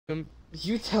him?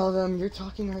 You tell them you're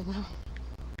talking right now.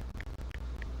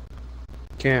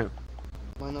 Can't.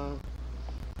 Why not?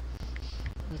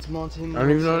 It's Monte I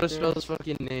don't even Morris know how right to there. spell his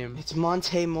fucking name. It's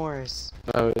Monte Morris.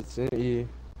 Oh, it's an E.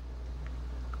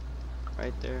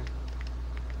 Right there.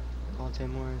 Monte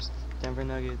Morris. Denver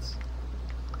Nuggets.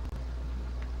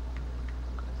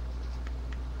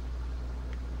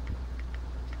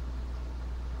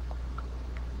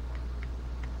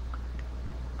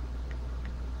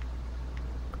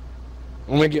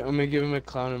 I'm gonna give him a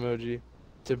clown emoji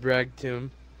to brag to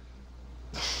him.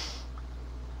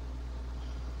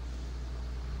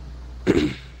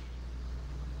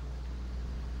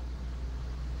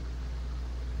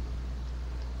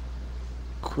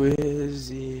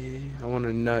 Quizzy. I want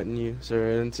to nut in you.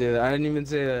 Sorry, I didn't say that. I didn't even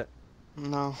say that.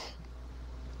 No.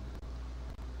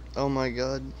 Oh my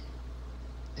god.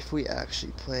 If we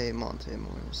actually play Monte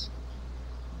Morris.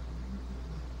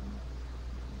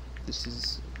 This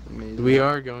is amazing. We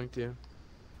are going to.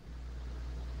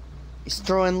 He's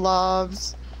throwing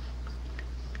lobs.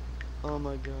 Oh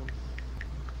my god.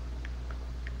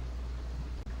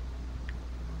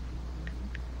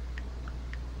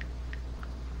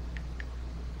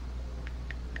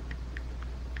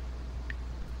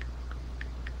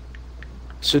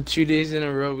 So 2 days in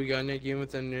a row, we got in a game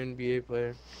with an NBA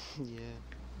player. Yeah,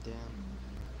 damn.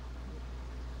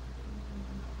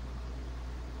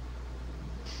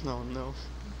 Oh no.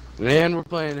 And we're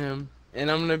playing him. And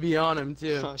I'm gonna be on him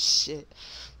too. Oh shit.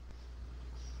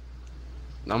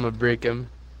 I'm gonna break him.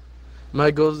 My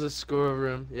goal is to score over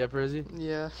him. Yeah, Prezi?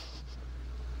 Yeah.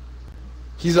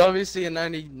 He's obviously a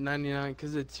 99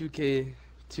 because of 2K.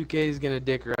 2K is gonna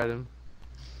dick ride him.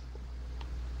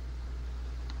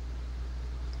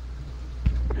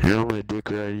 And I'm gonna dick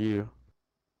ride you.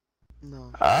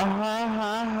 No.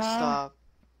 Stop.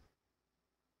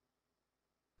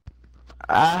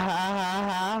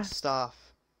 Stop. Stop.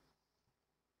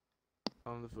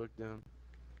 Calm the fuck down.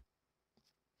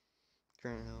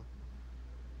 Grant Hill.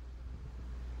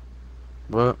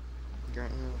 What?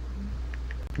 Grant Hill.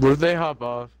 What if they hop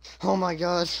off? Oh my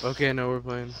god. Okay, no, we're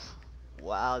playing.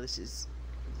 Wow, this is.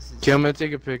 Okay, I'm gonna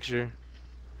take a picture.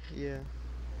 Yeah.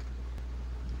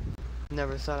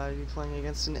 Never thought I'd be playing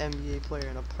against an NBA player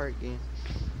in a park game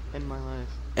in my life.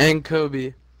 And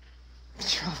Kobe.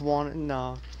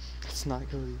 No, it's not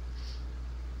Cody.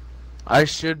 I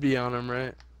should be on him,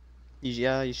 right?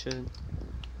 Yeah, you should.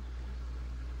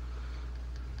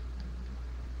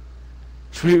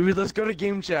 Let's go to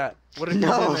game chat. What if he's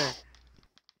No. in there?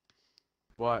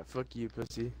 What? Fuck you,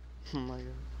 pussy. Oh my god.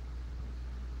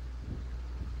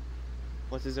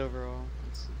 What's his overall?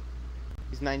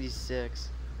 He's 96.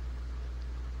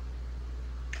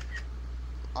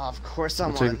 Oh, of course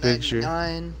I'm I'll take on a picture.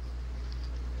 99.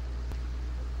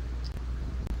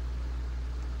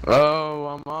 Oh,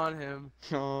 I'm on him.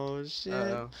 Oh shit.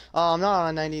 Uh-oh. Oh, I'm not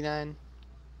on 99.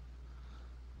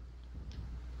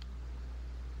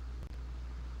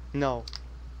 No.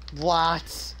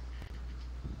 What?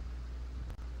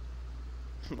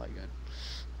 Oh my god.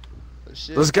 Oh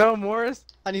shit. Let's go, Morris.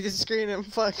 I need to screen him.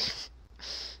 Fuck.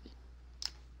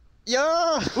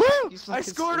 Yo! Woo! You I fucking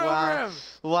scored wow. over him.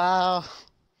 Wow.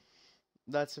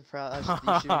 That's a proud.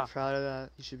 You should be proud of that.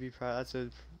 You should be proud. That's a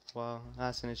wow.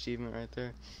 That's an achievement right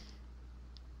there.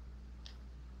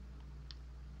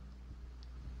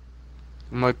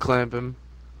 I'm gonna clamp him.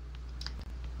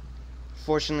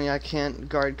 Fortunately, I can't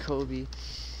guard Kobe.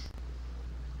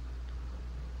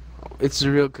 It's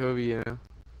the real Kobe, you know.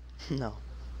 No.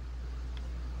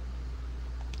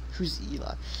 Who's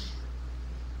Eli?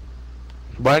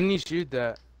 Why didn't you shoot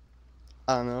that?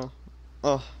 I don't know.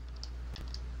 Oh.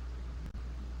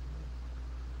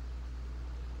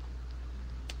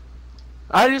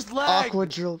 I just lagged. Aqua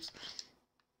drills.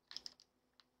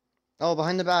 Oh,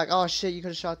 behind the back. Oh shit, you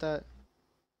could have shot that.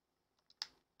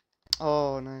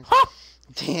 Oh, nice.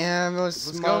 Damn, it was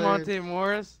Let's smothered. go, Monte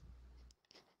Morris.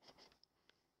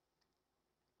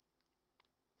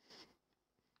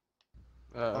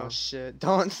 Uh-oh. Oh shit,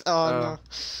 don't. Oh no.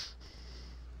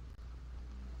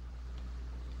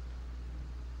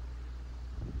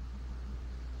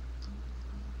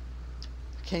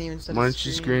 I can't even set Why a don't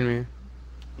you screen me?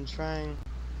 I'm trying.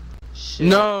 Shit.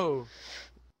 No!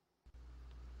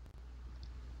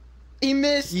 He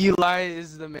missed! Eli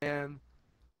is the man.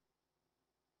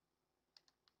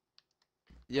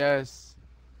 Yes.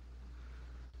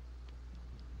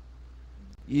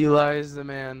 Eli is the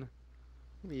man.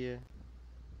 Yeah.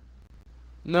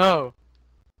 No.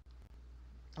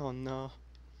 Oh no.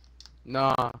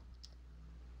 Nah.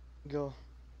 Go.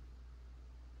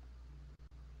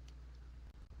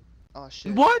 Oh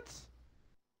shit. What?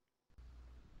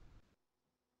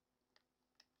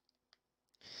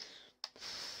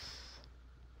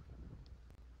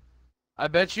 I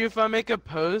bet you if I make a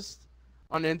post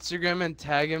on Instagram and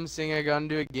tag him saying I got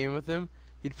into a game with him,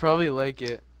 he'd probably like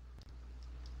it.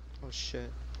 Oh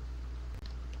shit.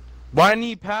 Why didn't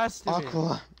he pass to me?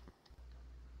 Aqua.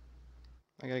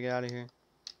 I gotta get out of here.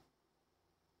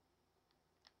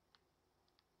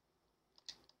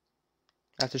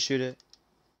 I have to shoot it.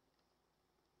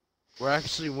 We're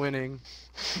actually winning.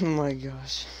 Oh my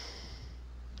gosh.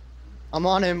 I'm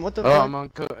on him. What the Oh, fuck? I'm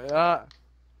on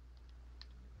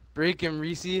break him,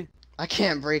 Reese. I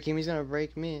can't break him. He's gonna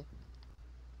break me.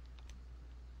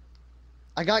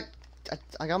 I got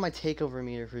my takeover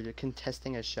meter for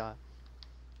contesting a shot.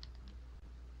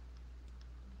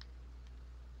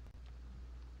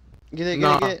 Get it,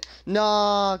 Nah. get it.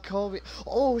 Nah, Kobe.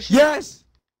 Oh shit. Yes!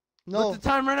 No. Let the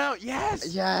time run out.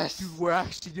 Yes! Yes. Dude, we're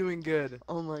actually doing good.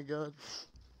 Oh my god.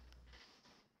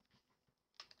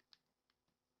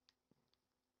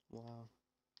 Wow.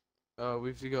 Oh, we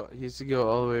have to go. He has to go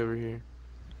all the way over here.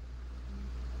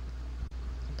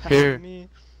 Pass Here. to me.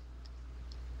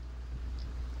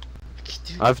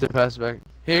 Dude. I have to pass back.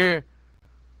 Here.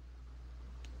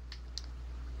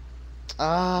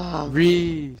 Ah.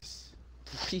 Reese.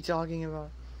 What are you talking about?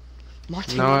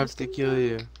 Monte, Now I have to kill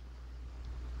you.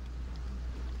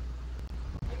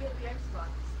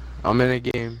 I'm in a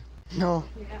game. No.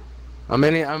 Yeah.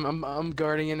 I'm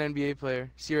guarding an NBA player.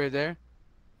 See right there?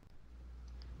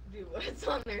 Dude, what's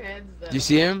on their heads though? Do you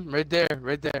see him? Right there,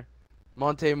 right there.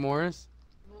 Monte Morris.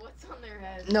 What's on their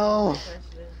heads? No. That's the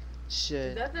question. Is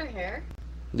Shit. that their hair?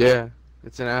 Yeah,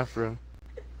 it's an afro.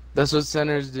 That's what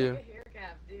centers do. Like a hair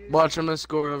cap, dude. Watch, I'm gonna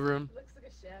score over him. Looks like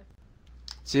a chef.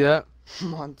 See that?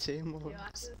 Monte Yo, Morris.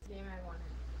 after this game, I want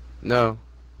him. No.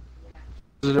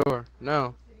 Close the door.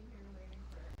 No. Sitting here waiting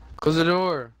for Close the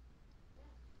door.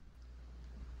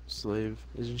 Slave.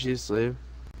 Isn't she a slave?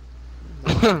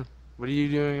 What are you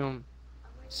doing on?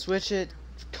 Switch it,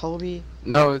 Kobe.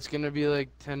 No, it's gonna be like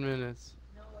 10 minutes.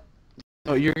 No,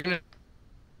 No, you're gonna.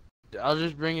 I'll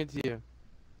just bring it to you.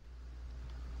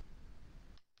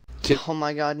 Oh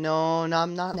my god, no, no,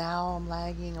 I'm not now. I'm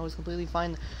lagging. I was completely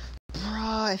fine.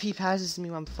 Bruh, if he passes to me,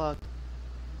 I'm fucked.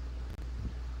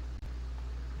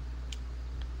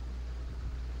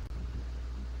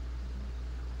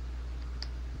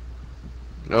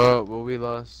 Oh, well, we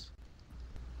lost.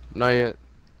 Not yet.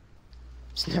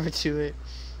 It's never too late.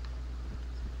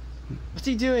 What's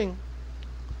he doing?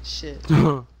 Shit.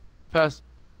 Pass.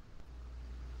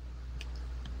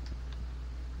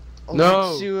 Oh,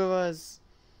 No. 2 of us.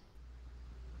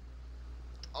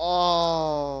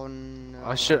 Oh no.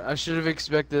 I should have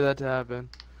expected that to happen.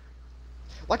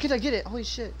 Why could I get it? Holy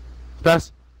shit.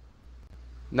 Pass.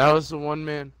 Now it's the one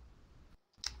man.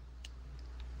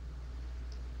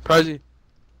 Prezi.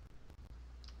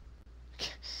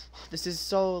 This is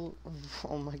so.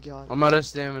 Oh my god. I'm out of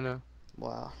stamina.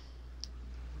 Wow.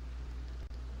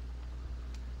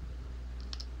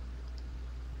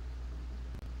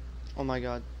 Oh my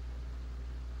god.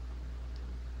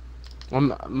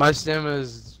 My stamina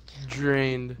is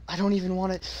drained. I don't even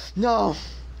want it. No.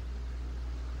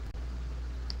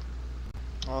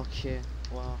 Okay.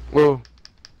 Wow. Whoa.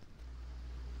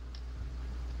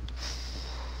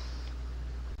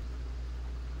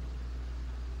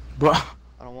 Bro.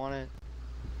 I don't want it.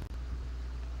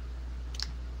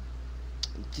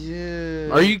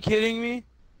 Dude. Are you kidding me?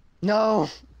 No.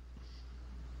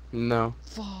 No.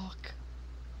 Fuck.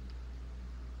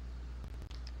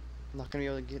 I'm not gonna be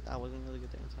able to get. I wasn't really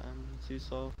good there in time. Too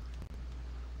slow.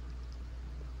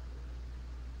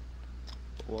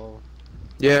 Whoa.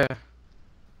 Yeah.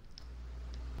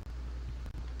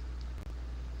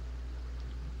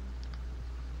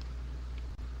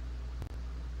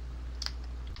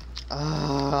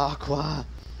 Ah, Aqua.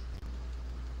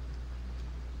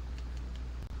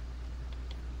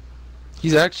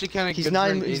 He's actually kind of He's good not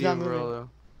for an in- he's 80 not overall, moving.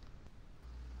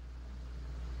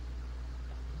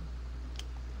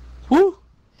 though. Woo!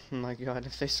 Oh my god,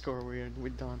 if they score weird, we're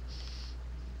done.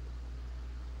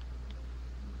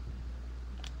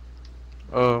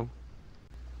 Oh.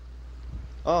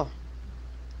 Oh.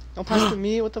 Don't pass to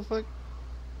me, what the fuck?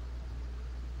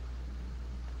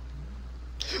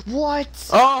 What?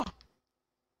 Oh!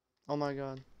 Oh my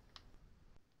god.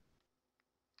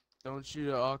 Don't shoot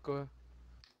at Aqua.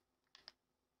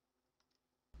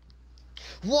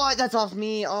 What? That's off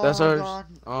me. Oh That's my ours. god.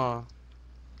 Oh.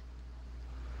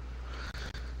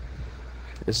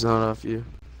 It's not off you.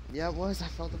 Yeah, it was. I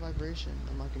felt the vibration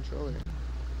on my controller.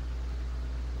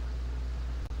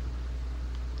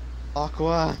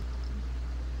 Aqua.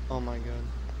 Oh my god.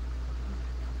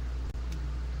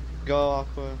 Go,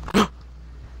 Aqua.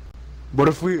 What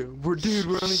if dude,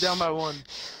 we're only down by 1.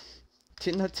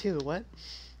 No, 2, what?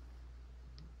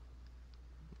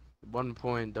 1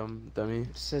 point, dummy.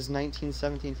 It says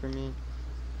 19-17 for me.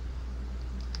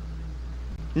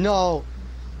 No!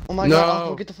 Oh my god, Aqua,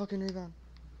 No. get the fucking rebound.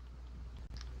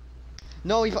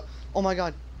 No, he oh my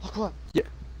god. Aqua! Yeah.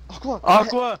 Aqua!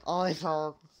 Aqua. Oh, he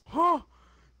fell. Huh?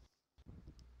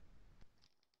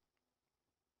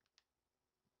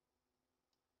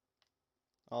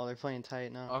 Oh, they're playing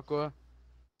tight now. Aqua.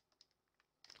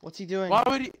 What's he doing? Why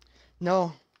would he?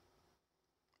 No.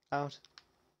 Out.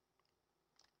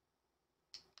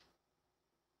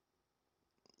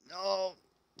 No.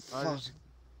 I Fuck. just-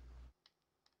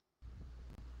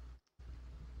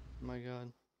 My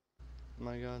god.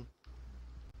 My god.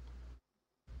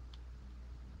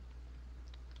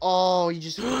 Oh, you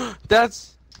just.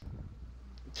 That's.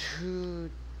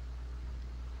 Dude.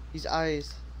 These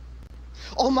eyes.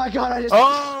 Oh my god, I just.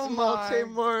 Oh Monte my.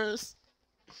 Morris.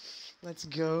 Let's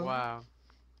go. Wow.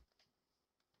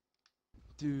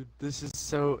 Dude, this is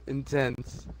so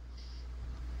intense.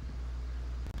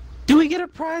 Do we get a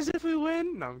prize if we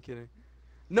win? No, I'm kidding.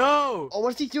 No! Oh,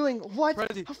 what's he doing? What?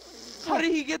 Prezi, Oh, how fuck.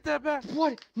 did he get that back?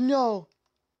 What? No.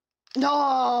 No.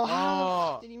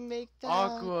 How Oh, did he make that?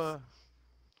 Aqua.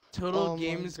 Total Oh my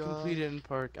games God. completed in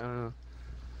park. I don't know.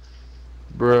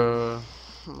 Bruh.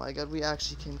 Oh my god, we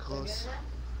actually came close.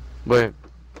 Wait.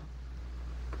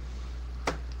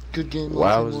 Good game,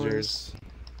 Monte Morris. Wowzers.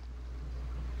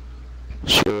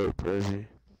 Sure, Prezi.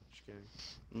 Just kidding.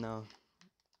 No.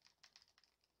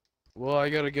 Well, I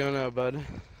gotta go now, bud.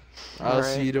 I'll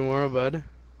see you tomorrow, bud.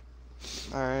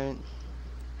 Alright.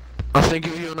 I'll think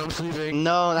of you when I'm sleeping.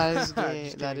 No, that is gay.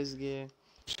 Just That kidding. is gay.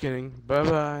 Just kidding.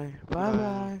 Bye-bye.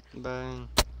 Bye-bye.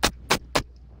 Bye.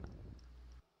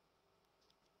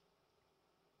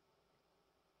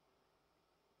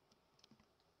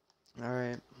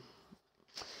 Alright.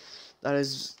 That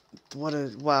is. What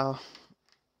a. Wow.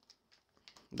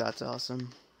 That's awesome.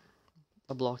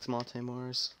 I blocked Monte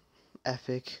Morris.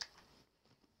 Epic.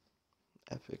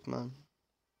 Epic, man.